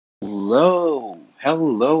Hello,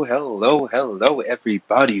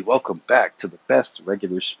 everybody. Welcome back to the best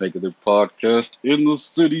regular schmegular podcast in the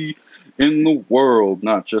city, in the world.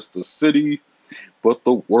 Not just the city, but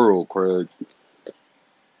the world, Craig.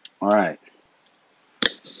 All right.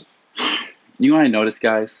 You know what I noticed,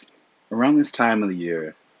 guys? Around this time of the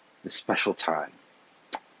year, this special time,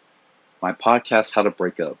 my podcast, How to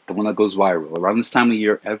Break Up, the one that goes viral, around this time of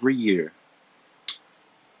year, every year,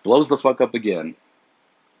 blows the fuck up again.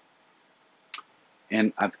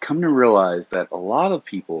 And I've come to realize that a lot of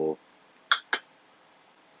people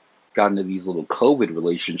got into these little COVID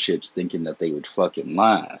relationships thinking that they would fucking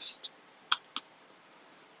last.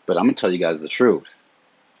 But I'm gonna tell you guys the truth.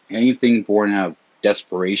 Anything born out of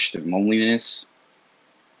desperation and loneliness,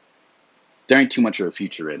 there ain't too much of a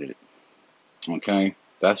future in it. Okay?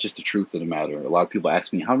 That's just the truth of the matter. A lot of people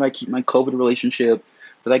ask me, how do I keep my COVID relationship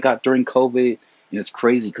that I got during COVID? And it's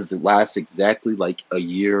crazy because it lasts exactly like a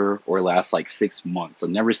year or lasts like 6 months. I've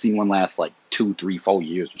never seen one last like 2, 3, 4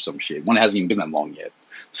 years or some shit. One hasn't even been that long yet.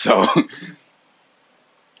 So,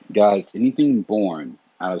 guys, anything born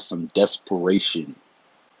out of some desperation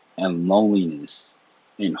and loneliness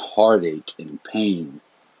and heartache and pain,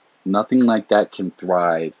 nothing like that can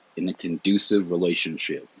thrive in a conducive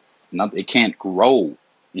relationship. It can't grow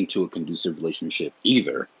into a conducive relationship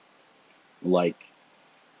either. Like,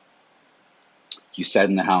 you sat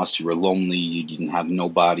in the house, you were lonely, you didn't have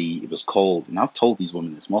nobody, it was cold. And I've told these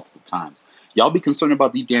women this multiple times. Y'all be concerned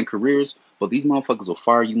about these damn careers, but these motherfuckers will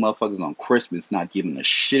fire you motherfuckers on Christmas, not giving a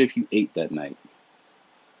shit if you ate that night.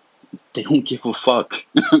 They don't give a fuck.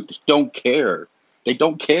 They don't care. They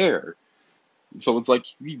don't care. So it's like,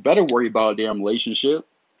 you better worry about a damn relationship.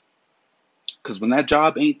 Because when that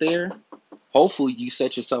job ain't there, hopefully you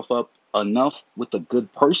set yourself up enough with a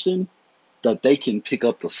good person that they can pick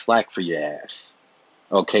up the slack for your ass.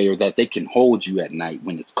 Okay, or that they can hold you at night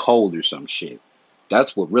when it's cold or some shit.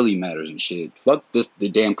 That's what really matters and shit. Fuck the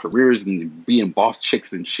damn careers and being boss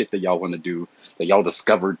chicks and shit that y'all want to do, that y'all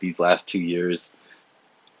discovered these last 2 years.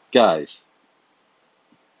 Guys,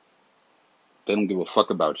 they don't give a fuck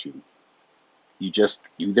about you. You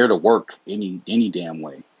there to work any damn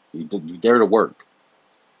way. You there to work.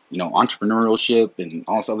 You know, entrepreneurship and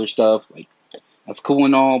all this other stuff, like, that's cool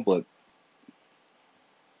and all, but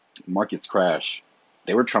markets crash.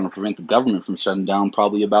 They were trying to prevent the government from shutting down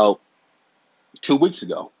probably about 2 weeks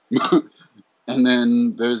ago. And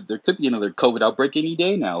then there could be another COVID outbreak any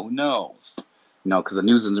day now. Who knows? Because the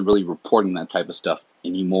news isn't really reporting that type of stuff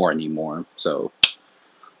anymore. So,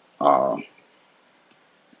 yeah,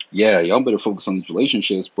 y'all better focus on these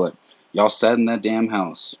relationships, but y'all sat in that damn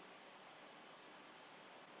house.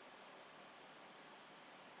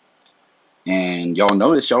 And y'all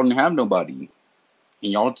noticed y'all didn't have nobody.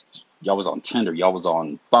 And y'all was on Tinder, y'all was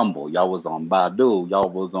on Bumble, y'all was on Badoo, y'all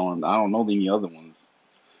was on, I don't know any other ones.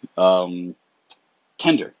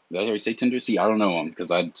 Tinder. Did I already say Tinder? See, I don't know them because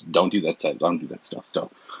I don't do that type. I don't do that stuff. So,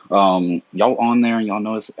 y'all on there and y'all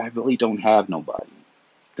notice I really don't have nobody.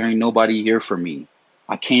 There ain't nobody here for me.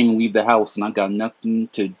 I can't even leave the house and I got nothing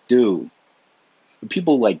to do.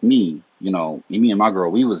 People like me, me and my girl,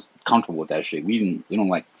 we was comfortable with that shit. We don't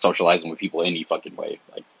like socializing with people any fucking way.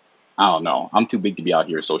 Like, I don't know. I'm too big to be out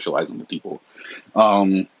here socializing with people.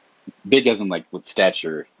 Big as in like with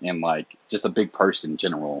stature and like just a big person in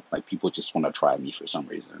general. Like, people just want to try me for some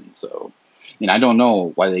reason. So, and I don't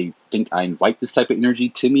know why they think I invite this type of energy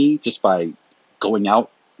to me just by going out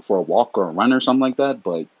for a walk or a run or something like that.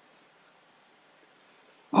 But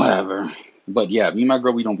whatever. But yeah, me and my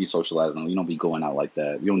girl, we don't be socializing. We don't be going out like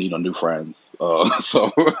that. We don't need no new friends.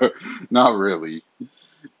 So not really.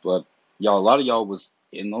 But y'all, a lot of y'all was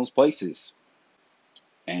in those places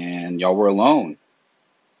and y'all were alone.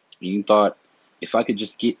 And you thought, if I could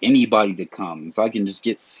just get anybody to come, if I can just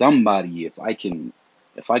get somebody, if I can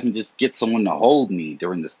just get someone to hold me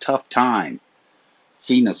during this tough time,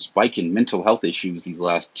 seeing a spike in mental health issues these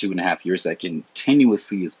last 2.5 years that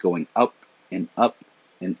continuously is going up and up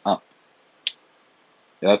and up.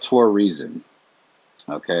 That's for a reason.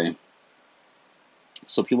 Okay.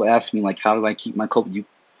 So people ask me, like, how do I keep my cope?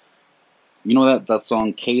 You know that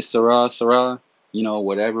song, Que Sera, Sera?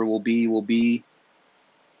 Whatever will be, will be.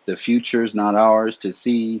 The future's not ours to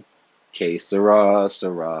see. Que sera,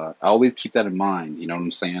 sera. I always keep that in mind, you know what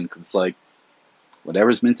I'm saying? Because it's like,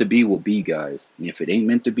 whatever's meant to be will be, guys. And if it ain't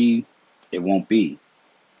meant to be, it won't be.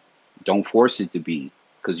 Don't force it to be,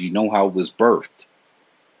 because you know how it was birthed.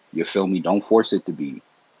 You feel me? Don't force it to be.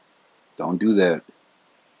 Don't do that.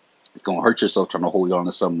 You're going to hurt yourself trying to hold on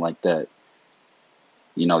to something like that.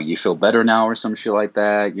 You feel better now or some shit like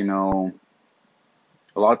that,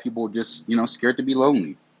 A lot of people are just, scared to be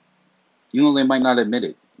lonely. They might not admit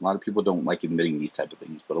it. A lot of people don't like admitting these type of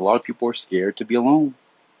things, but a lot of people are scared to be alone.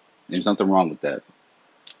 There's nothing wrong with that.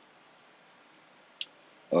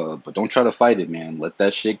 But don't try to fight it, man. Let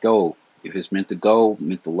that shit go. If it's meant to go,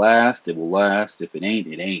 meant to last, it will last. If it ain't,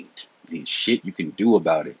 it ain't. Ain't shit you can do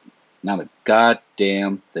about it. Not a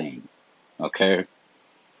goddamn thing. Okay?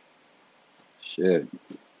 Shit.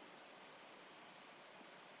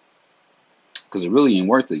 Because it really ain't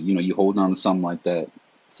worth it. You know, you holding on to something like that.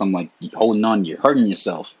 Something like you holding on, you're hurting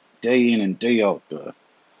yourself day in and day out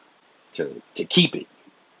to keep it.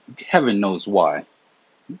 Heaven knows why.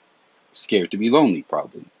 Scared to be lonely,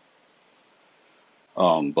 probably.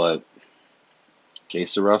 But que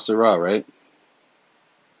sera, right?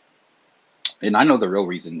 And I know the real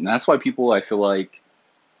reason. And that's why people, I feel like,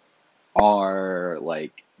 are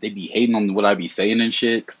like, they be hating on what I be saying and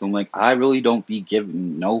shit. Because I'm like, I really don't be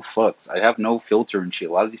giving no fucks. I have no filter and shit.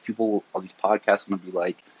 A lot of these people, all these podcasts, gonna be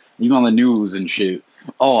like, even on the news and shit.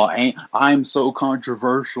 Oh, I'm so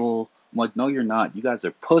controversial. I'm like, no, you're not. You guys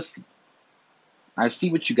are pussy. I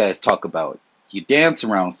see what you guys talk about. You dance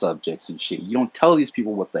around subjects and shit. You don't tell these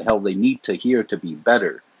people what the hell they need to hear to be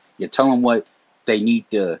better. You tell them what they need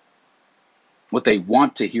to, what they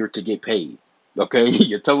want to hear to get paid. Okay?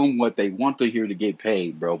 You tell them what they want to hear to get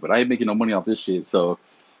paid, bro. But I ain't making no money off this shit, so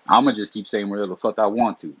I'm gonna just keep saying whatever the fuck I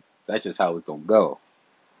want to. That's just how it's gonna go.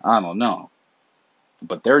 I don't know.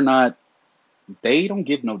 But they don't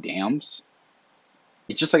give no damns.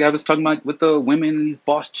 It's just like I was talking about with the women and these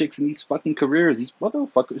boss chicks and these fucking careers. These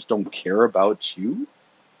motherfuckers don't care about you.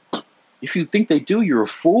 If you think they do, you're a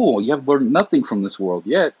fool. You have learned nothing from this world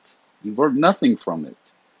yet. You've learned nothing from it.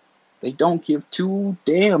 They don't give two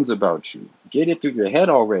damns about you. Get it through your head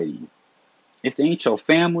already. If they ain't your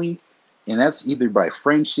family, and that's either by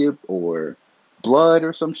friendship or blood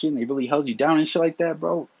or some shit, and they really held you down and shit like that,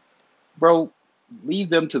 bro, leave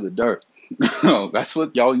them to the dirt. That's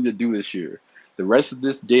what y'all need to do this year. The rest of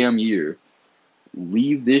this damn year,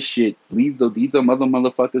 leave this shit, leave them other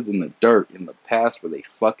motherfuckers in the dirt, in the past where they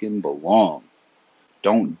fucking belong.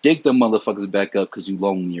 Don't dig them motherfuckers back up because you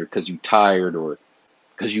lonely or because you tired or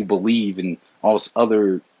because you believe in all this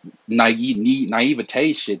other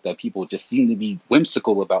naivete shit that people just seem to be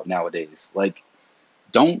whimsical about nowadays. Like,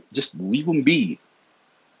 don't just leave them be.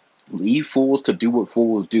 Leave fools to do what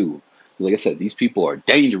fools do. Like I said, these people are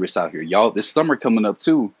dangerous out here, y'all. This summer coming up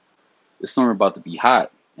too. This summer about to be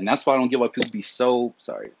hot, and that's why I don't get why people be so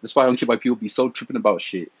sorry. That's why I don't get why people be so tripping about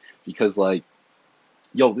shit. Because like,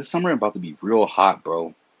 yo, this summer about to be real hot,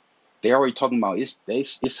 bro. They already talking about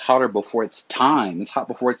it's hotter before it's time. It's hot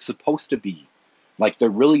before it's supposed to be. Like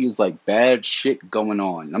there really is like bad shit going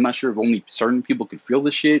on. I'm not sure if only certain people can feel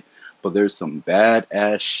the shit, but there's some bad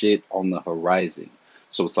ass shit on the horizon.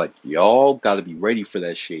 So it's like y'all gotta be ready for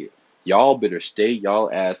that shit. Y'all better stay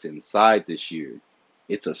y'all ass inside this year.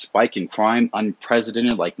 It's a spike in crime,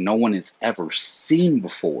 unprecedented, like no one has ever seen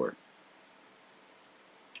before.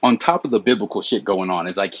 On top of the biblical shit going on,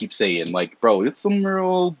 as I keep saying, like, bro, it's some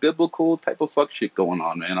real biblical type of fuck shit going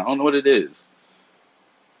on, man. I don't know what it is.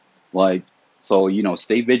 Like, so,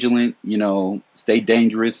 stay vigilant, stay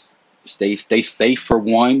dangerous, stay safe for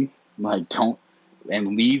one. Like, don't,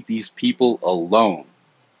 and leave these people alone.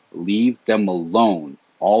 Leave them alone.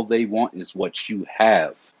 All they want is what you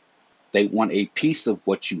have. They want a piece of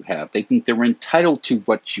what you have. They think they're entitled to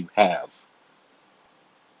what you have.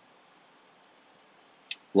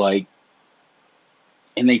 Like,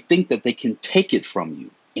 and they think that they can take it from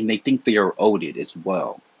you. And they think they are owed it as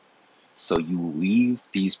well. So you leave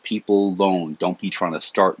these people alone. Don't be trying to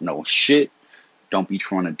start no shit. Don't be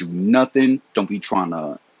trying to do nothing. Don't be trying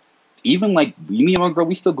to, even like me and my girl,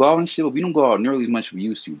 we still go out and shit, but we don't go out nearly as much as we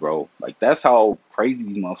used to, bro. Like that's how crazy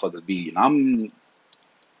these motherfuckers be. And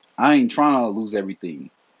I ain't trying to lose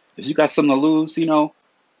everything. If you got something to lose,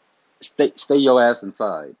 stay your ass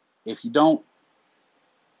inside. If you don't,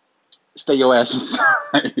 stay your ass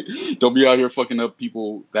inside. Don't be out here fucking up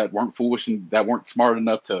people that weren't foolish and that weren't smart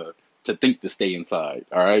enough to think to stay inside.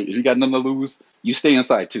 All right. If you got nothing to lose, you stay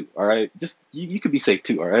inside too. All right. Just you can be safe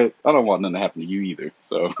too. All right. I don't want nothing to happen to you either.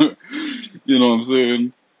 So you know what I'm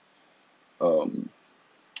saying? Um,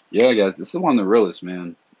 yeah, guys, this is one of the realest,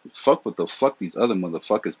 man. Fuck what the fuck these other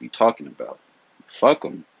motherfuckers be talking about. Fuck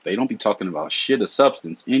them. They don't be talking about shit of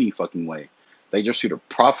substance any fucking way. They just here to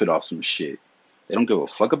profit off some shit. They don't give a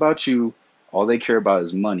fuck about you. All they care about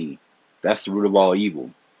is money. That's the root of all evil.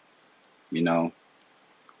 You know,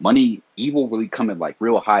 money, evil really come at like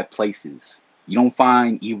real high places. You don't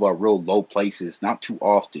find evil at real low places, not too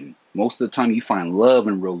often. Most of the time, you find love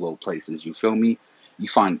in real low places. You feel me? You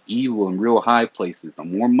find evil in real high places. The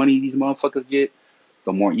more money these motherfuckers get,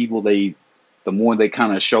 the more evil they the more they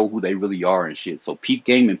kind of show who they really are and shit. So peep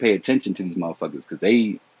game and pay attention to these motherfuckers because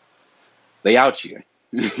they out here.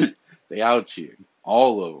 They out here.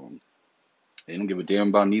 All of them. They don't give a damn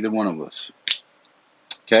about neither one of us.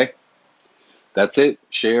 Okay? That's it.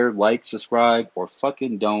 Share, like, subscribe, or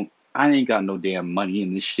fucking don't. I ain't got no damn money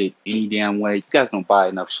in this shit any damn way. You guys don't buy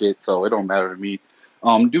enough shit, so it don't matter to me.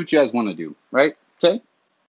 Do what you guys want to do, right? Okay?